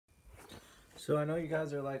So I know you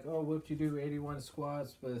guys are like, oh, whoop, you do 81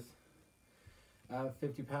 squats with a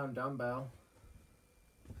 50-pound dumbbell.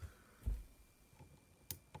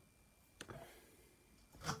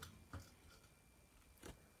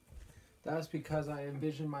 That's because I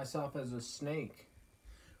envision myself as a snake.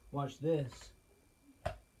 Watch this.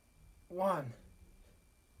 1,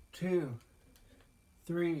 2,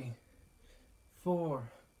 3, 4,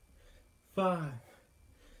 5,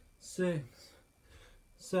 6,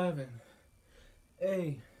 7,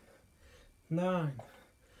 8, 9,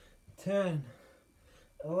 10,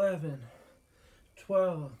 11,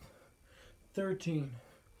 12, 13,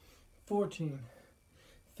 14,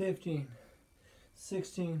 15,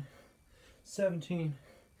 16, 17,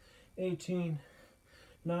 18,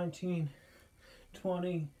 19,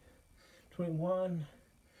 20, 21,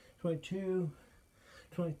 22,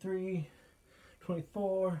 23,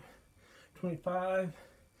 24, 25,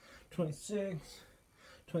 26,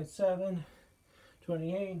 27,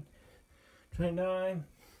 28, 29,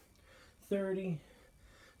 30,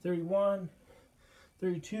 31,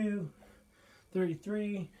 32,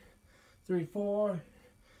 33, 34,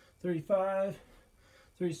 35,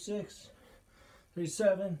 36,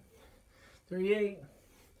 37, 38,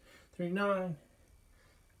 39,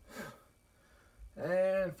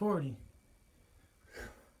 and 40.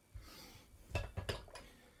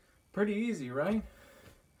 Pretty easy, right?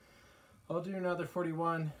 I'll do another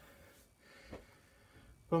 41.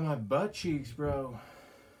 But my butt cheeks, bro.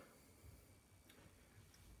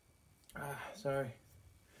 Sorry.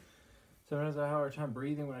 Sometimes I have a hard time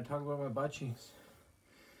breathing when I talk about my butt cheeks.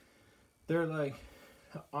 They're like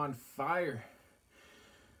on fire.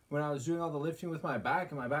 When I was doing all the lifting with my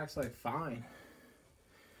back, and my back's like fine.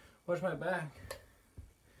 Watch my back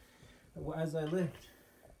as I lift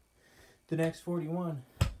the next 41.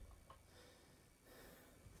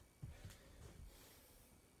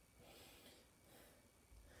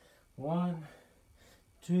 One,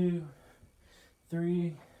 2,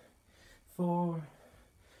 3, 4,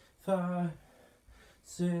 5,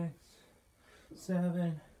 6,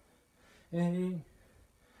 7, 8,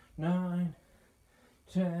 9,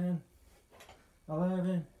 10,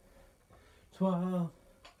 11, 12,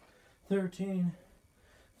 13,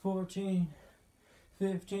 14,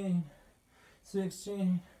 15,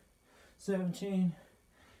 16, 17,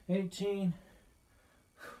 18,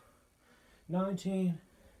 19,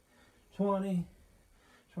 20,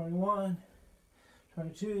 21,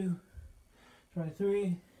 22,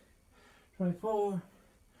 23, 24,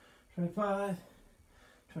 25,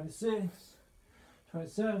 26,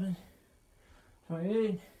 27,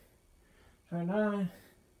 28, 29,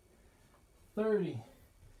 30.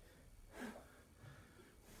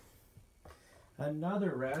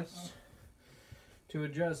 Another rest to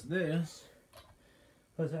adjust this.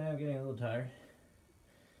 Plus I am getting a little tired.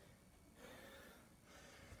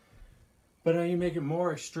 But now you make it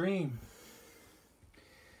more extreme.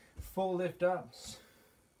 Full lift ups.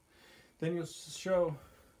 Then it'll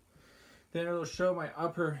show my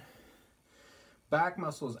upper back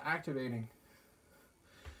muscles activating.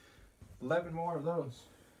 11 more of those.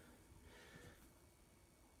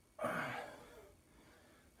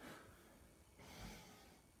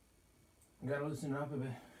 Gotta loosen up a bit.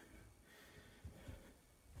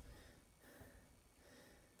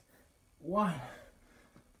 1,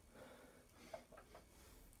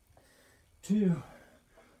 2,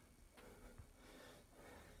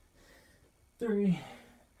 3,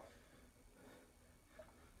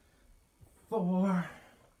 4,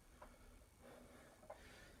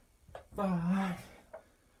 5,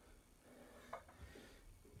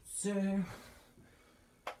 6,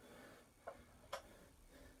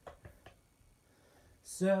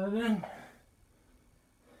 7,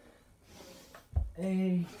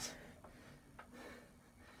 8,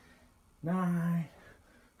 9,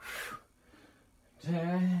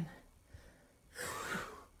 10,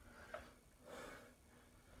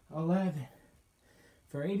 11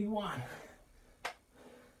 for 81.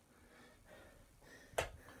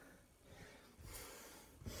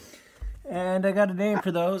 And I got a name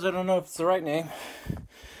for those. I don't know if it's the right name,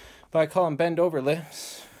 but I call them bend over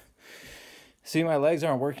lifts. See, my legs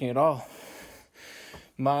aren't working at all.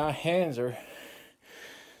 My hands are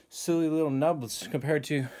silly little nubs compared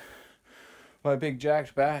to my big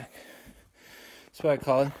jacked back. That's what I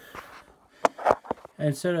call it. And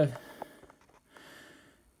instead of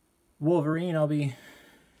Wolverine, I'll be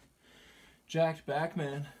jacked back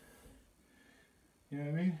man. You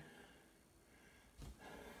know what I mean?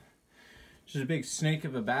 Just a big snake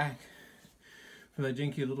of a back for the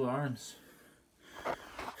dinky little arms.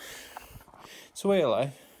 It's the way of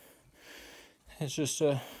life. It's just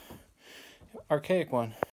a archaic one.